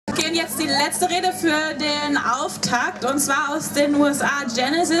hören jetzt die letzte Rede für den Auftakt, und zwar aus den USA,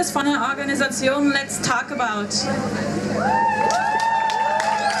 Genesis von der Organisation Let's Talk About.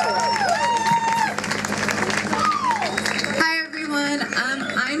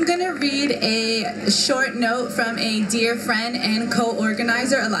 I'm going to read a short note from a dear friend and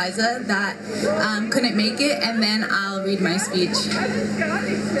co-organizer, Eliza, that couldn't make it, and then I'll read my speech.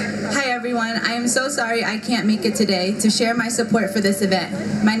 Hi everyone, I am so sorry I can't make it today to share my support for this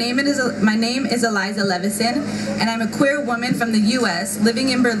event. My name is Eliza Levison, and I'm a queer woman from the US living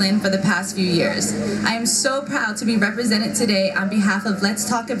in Berlin for the past few years. I am so proud to be represented today on behalf of Let's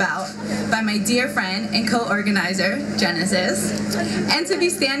Talk About by my dear friend and co-organizer, Genesis, and to be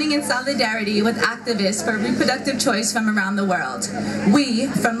standing in solidarity with activists for reproductive choice from around the world. We,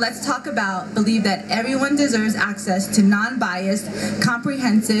 from Let's Talk About, believe that everyone deserves access to non-biased,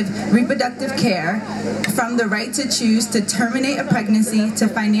 comprehensive reproductive care, from the right to choose to terminate a pregnancy to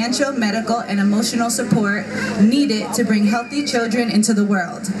financial, medical, and emotional support needed to bring healthy children into the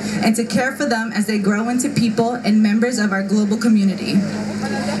world, and to care for them as they grow into people and members of our global community.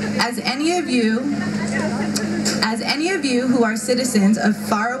 As any of you who are citizens of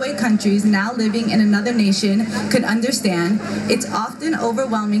faraway countries now living in another nation could understand, it's often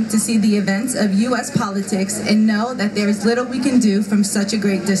overwhelming to see the events of U.S. politics and know that there is little we can do from such a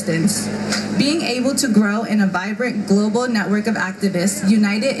great distance. Being able to grow in a vibrant global network of activists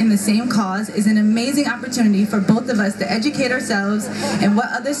united in the same cause is an amazing opportunity for both of us to educate ourselves and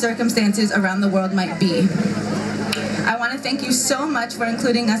what other circumstances around the world might be. I want to thank you so much for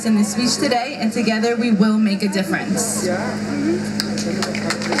including us in this speech today, and together we will make a difference.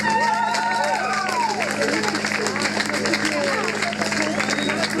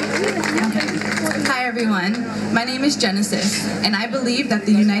 Hi everyone, my name is Genesis, and I believe that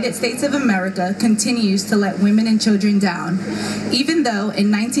the United States of America continues to let women and children down. Even though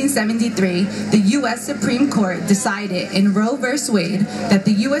in 1973, the U.S. Supreme Court decided in Roe v. Wade that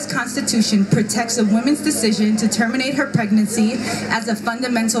the U.S. Constitution protects a woman's decision to terminate her pregnancy as a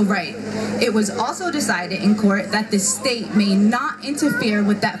fundamental right. It was also decided in court that the state may not interfere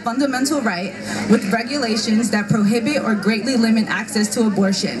with that fundamental right with regulations that prohibit or greatly limit access to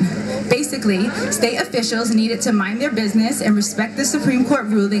abortion. Basically, state officials needed to mind their business and respect the Supreme Court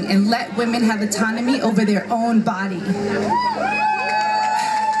ruling and let women have autonomy over their own body.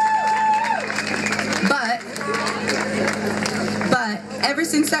 But ever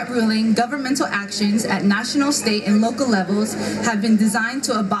since that ruling, governmental actions at national, state, and local levels have been designed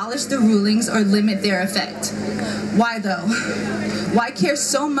to abolish the rulings or limit their effect. Why though? Why care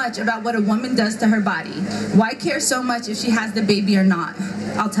so much about what a woman does to her body? Why care so much if she has the baby or not?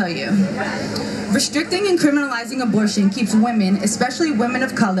 I'll tell you. Restricting and criminalizing abortion keeps women, especially women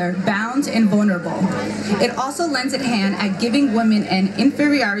of color, bound and vulnerable. It also lends its hand at giving women an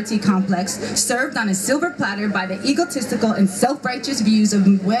inferiority complex served on a silver platter by the egotistical and self-righteous views of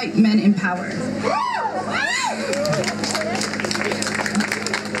white men in power.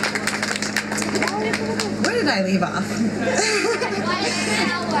 Where did I leave off?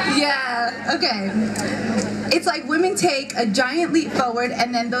 Yeah, okay. It's like women take a giant leap forward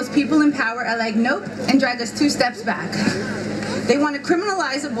and then those people in power are like, nope, and drag us 2 steps back. They want to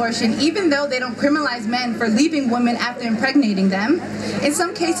criminalize abortion even though they don't criminalize men for leaving women after impregnating them. In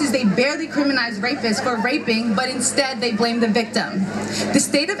some cases, they barely criminalize rapists for raping, but instead they blame the victim. The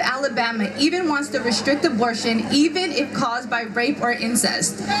state of Alabama even wants to restrict abortion even if caused by rape or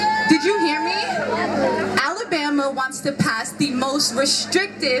incest. Did you hear me? Alabama wants to pass the most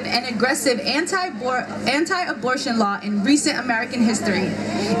restrictive and aggressive anti-abortion law in recent American history.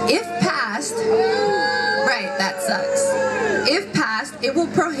 If passed, right, that sucks. If passed, it will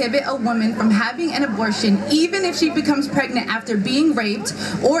prohibit a woman from having an abortion even if she becomes pregnant after being raped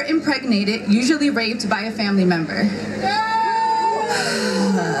or impregnated, usually raped by a family member.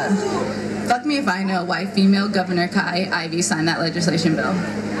 Fuck me if I know why female Governor Kai Ivey signed that legislation bill.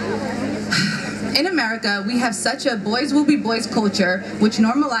 In America, we have such a boys will be boys culture which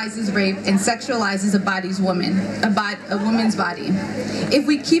normalizes rape and sexualizes a woman's body. If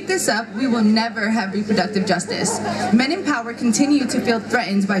we keep this up, we will never have reproductive justice. Men in power continue to feel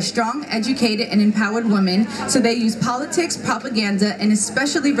threatened by strong, educated, and empowered women, so they use politics, propaganda, and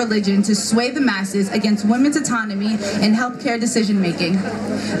especially religion to sway the masses against women's autonomy and healthcare decision-making.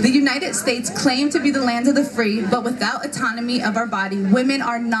 The United States claim to be the land of the free, but without autonomy of our body, women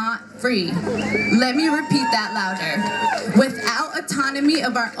are not free. Let me repeat that louder. Without autonomy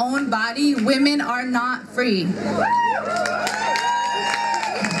of our own body, women are not free.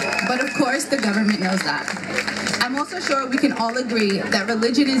 But of course, the government knows that. I'm also sure we can all agree that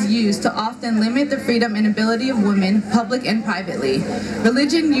religion is used to often limit the freedom and ability of women, public and privately.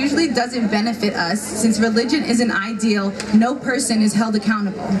 Religion usually doesn't benefit us, since religion is an ideal no person is held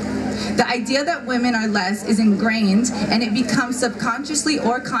accountable. The idea that women are less is ingrained, and it becomes subconsciously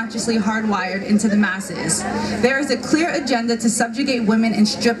or consciously hardwired into the masses. There is a clear agenda to subjugate women and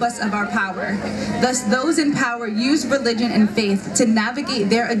strip us of our power. Thus, those in power use religion and faith to navigate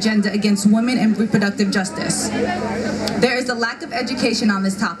their agenda against women and reproductive justice. There is a lack of education on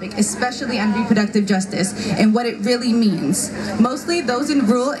this topic, especially on reproductive justice and what it really means. Mostly those in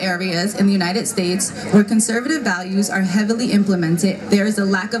rural areas in the United States where conservative values are heavily implemented, there is a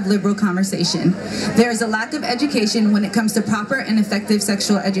lack of liberal conversation. There is a lack of education when it comes to proper and effective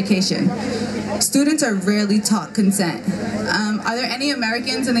sexual education. Students are rarely taught consent. Are there any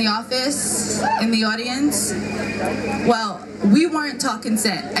Americans in the office, in the audience? Well, we weren't taught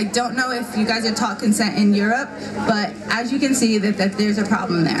consent. I don't know if you guys are taught consent in Europe, but as you can see, that there's a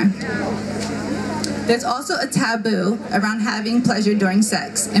problem there. There's also a taboo around having pleasure during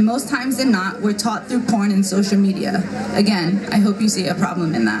sex, and most times than not, we're taught through porn and social media. Again, I hope you see a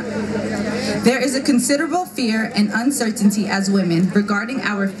problem in that. There is a considerable fear and uncertainty as women regarding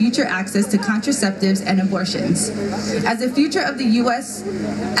our future access to contraceptives and abortions. As the future of U.S.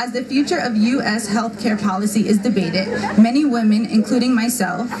 healthcare policy is debated, many women, including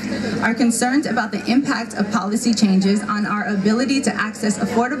myself, are concerned about the impact of policy changes on our ability to access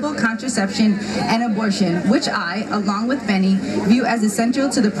affordable contraception and abortion, which I, along with many, view as essential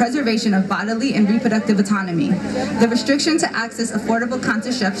to the preservation of bodily and reproductive autonomy. The restriction to access affordable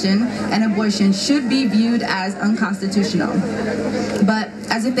contraception and abortion should be viewed as unconstitutional. But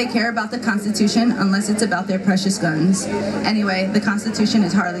as if they care about the Constitution unless it's about their precious guns. Anyway, the Constitution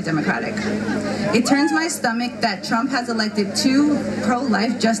is hardly democratic. It turns my stomach that Trump has elected 2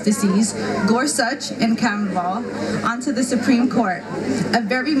 pro-life justices, Gorsuch and Kavanaugh, onto the Supreme Court. A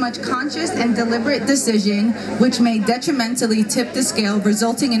very much conscious and deliberate decision which may detrimentally tip the scale,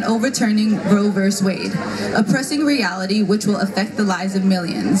 resulting in overturning Roe v. Wade, a pressing reality which will affect the lives of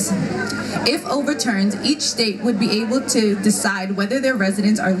millions. If overturned, each state would be able to decide whether their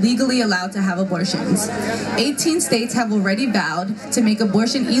residents are legally allowed to have abortions. 18 states have already vowed to make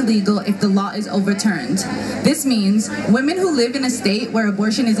abortion illegal if the law is overturned. This means women who live in a state where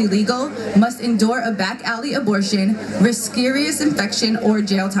abortion is illegal must endure a back alley abortion, risk serious infection, or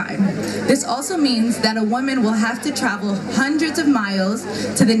jail time. This also means that a woman will have to travel hundreds of miles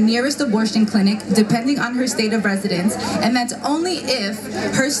to the nearest abortion clinic, depending on her state of residence, and that's only if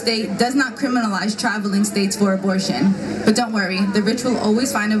her state does not criminalize traveling states for abortion. But don't worry, the rich will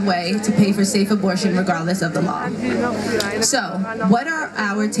always find a way to pay for safe abortion regardless of the law. So, what are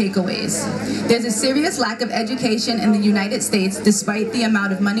our takeaways? There's a serious lack of education in the United States despite the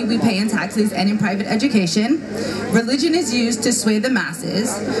amount of money we pay in taxes and in private education. Religion is used to sway the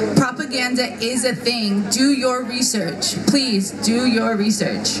masses. Propaganda is a thing. Do your research. Please, do your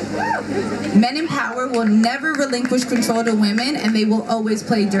research. Men in power will never relinquish control to women, and they will always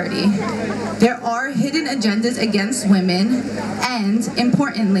play dirty. There are hidden agendas against women, and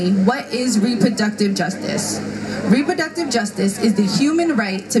importantly, what is reproductive justice? Reproductive justice is the human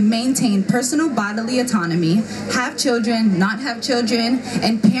right to maintain personal bodily autonomy, have children, not have children,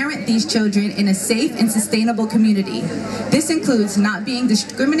 and parent these children in a safe and sustainable community. This includes not being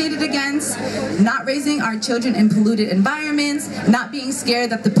discriminated against, not raising our children in polluted environments, not being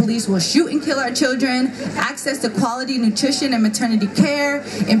scared that the police will shoot and kill our children, access to quality nutrition and maternity care,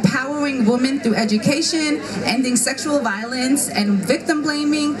 empowering women through education, ending sexual violence and victim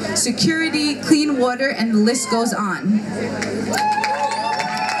blaming, security, clean water, and the list goes on.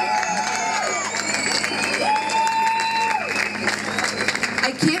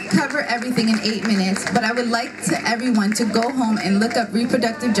 I can't cover everything in 8 minutes, but I would like everyone to go home and look up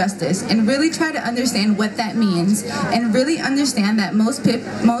reproductive justice and really try to understand what that means, and really understand that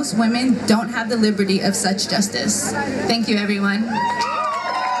most women don't have the liberty of such justice. Thank you, everyone.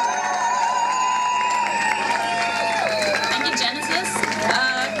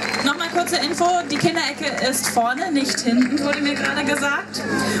 Kurze Info, die Kinderecke ist vorne, nicht hinten, wurde mir gerade gesagt.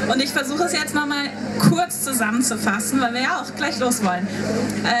 Und ich versuche es jetzt nochmal kurz zusammenzufassen, weil wir ja auch gleich los wollen.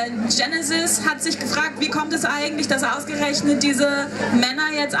 Genesis hat sich gefragt, wie kommt es eigentlich, dass ausgerechnet diese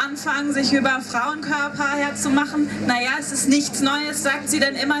Männer jetzt anfangen, sich über Frauenkörper herzumachen? Naja, es ist nichts Neues, sagt sie,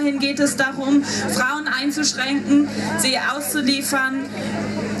 denn immerhin geht es darum, Frauen einzuschränken, sie auszuliefern,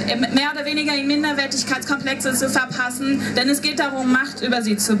 mehr oder weniger in Minderwertigkeitskomplexe zu verpassen, denn es geht darum, Macht über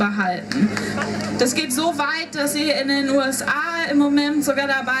sie zu behalten. kämpfen. Das geht so weit, dass sie in den USA im Moment sogar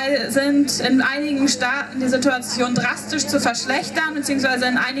dabei sind, in einigen Staaten die Situation drastisch zu verschlechtern, beziehungsweise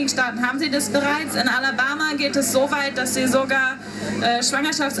in einigen Staaten haben sie das bereits. In Alabama geht es so weit, dass sie sogar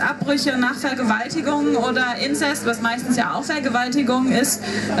Schwangerschaftsabbrüche nach Vergewaltigung oder Inzest, was meistens ja auch Vergewaltigung ist,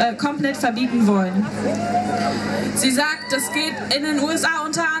 komplett verbieten wollen. Sie sagt, das geht in den USA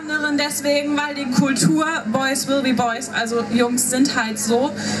unter anderem deswegen, weil die Kultur Boys will be Boys, also Jungs sind halt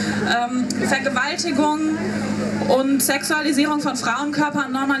so, Vergewaltigung und Sexualisierung von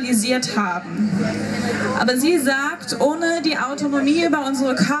Frauenkörpern normalisiert haben. Aber sie sagt, ohne die Autonomie über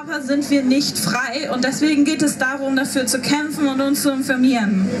unsere Körper sind wir nicht frei und deswegen geht es darum, dafür zu kämpfen und uns zu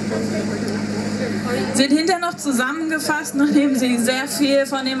informieren. Sie hat hinterher noch zusammengefasst, nachdem sie sehr viel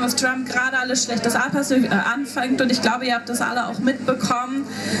von dem, was Trump gerade alles Schlechtes anfängt, und ich glaube, ihr habt das alle auch mitbekommen,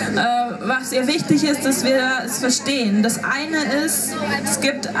 was ihr wichtig ist, dass wir es verstehen. Das eine ist, es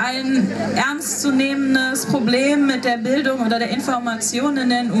gibt ein ernstzunehmendes Problem mit der Bildung oder der Information in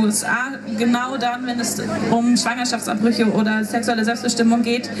den USA, genau dann, wenn es um Schwangerschaftsabbrüche oder sexuelle Selbstbestimmung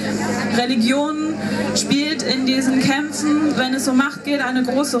geht. Religion spielt in diesen Kämpfen, wenn es um Macht geht, eine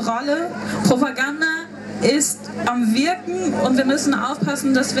große Rolle. Propaganda ist am Wirken und wir müssen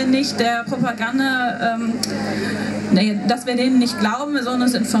aufpassen, dass wir nicht der Propaganda, dass wir denen nicht glauben, wir sollen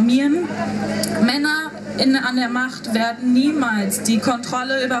uns informieren. Männer an der Macht werden niemals die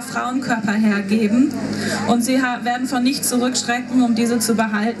Kontrolle über Frauenkörper hergeben und sie werden von nichts zurückschrecken, um diese zu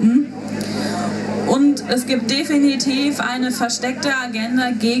behalten. Und es gibt definitiv eine versteckte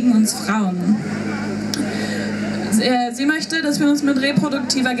Agenda gegen uns Frauen. Sie möchte, dass wir uns mit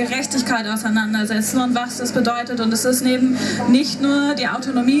reproduktiver Gerechtigkeit auseinandersetzen und was das bedeutet. Und es ist eben nicht nur die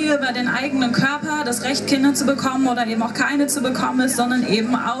Autonomie über den eigenen Körper, das Recht, Kinder zu bekommen oder eben auch keine zu bekommen ist, sondern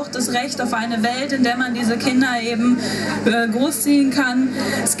eben auch das Recht auf eine Welt, in der man diese Kinder eben großziehen kann.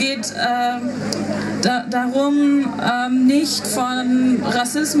 Es geht darum, nicht von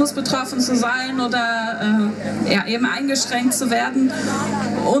Rassismus betroffen zu sein oder eben eingeschränkt zu werden.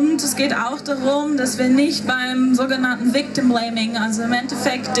 Und es geht auch darum, dass wir nicht beim sogenannten Victim Blaming, also im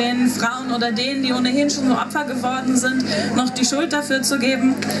Endeffekt den Frauen oder denen, die ohnehin schon so Opfer geworden sind, noch die Schuld dafür zu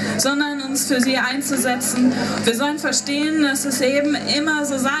geben, sondern uns für sie einzusetzen. Wir sollen verstehen, dass es eben immer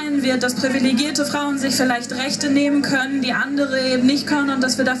so sein wird, dass privilegierte Frauen sich vielleicht Rechte nehmen können, die andere eben nicht können, und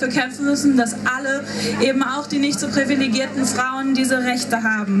dass wir dafür kämpfen müssen, dass alle, eben auch die nicht so privilegierten Frauen, diese Rechte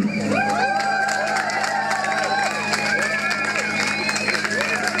haben.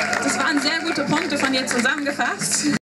 Das waren sehr gute Punkte von ihr zusammengefasst.